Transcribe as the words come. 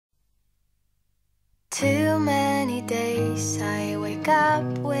days I wake up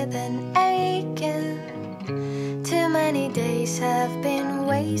with an aching. Too many days have been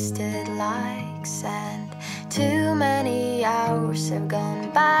wasted like sand. Too many hours have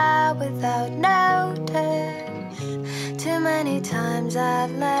gone by without notice. Too many times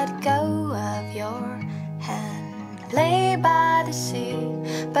I've let go of your hand. Lay by the sea,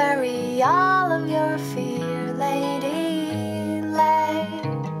 bury all of your fear, lady, lay.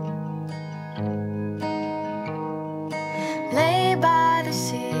 Lay by the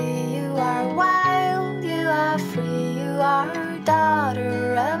sea, you are wild, you are free, you are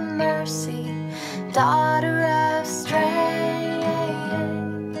daughter of mercy, daughter of strength.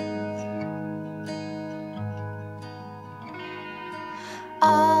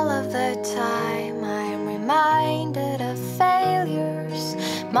 All of the time I'm reminded of failures.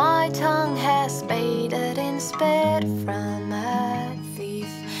 My tongue has bathed in spit from a thief,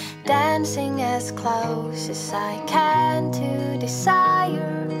 dancing as close as I can to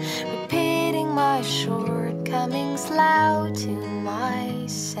desire, repeating my shortcomings loud to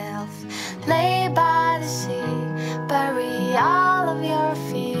myself. Lay by the sea, bury all of your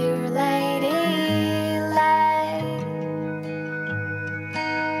fear, lady, lay.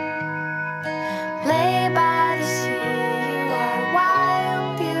 Lay by the sea, you are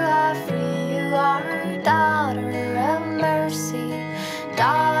wild, you are free, you are daughter of mercy,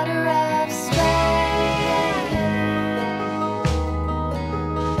 daughter of strength.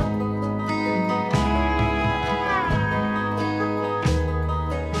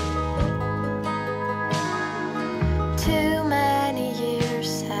 Too many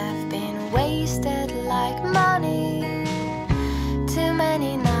years have been wasted like money. Too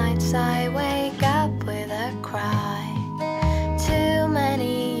many nights I wake up with a cry. Too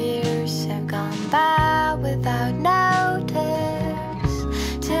many years have gone by without notice.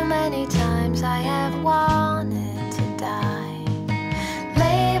 Too many times I have walked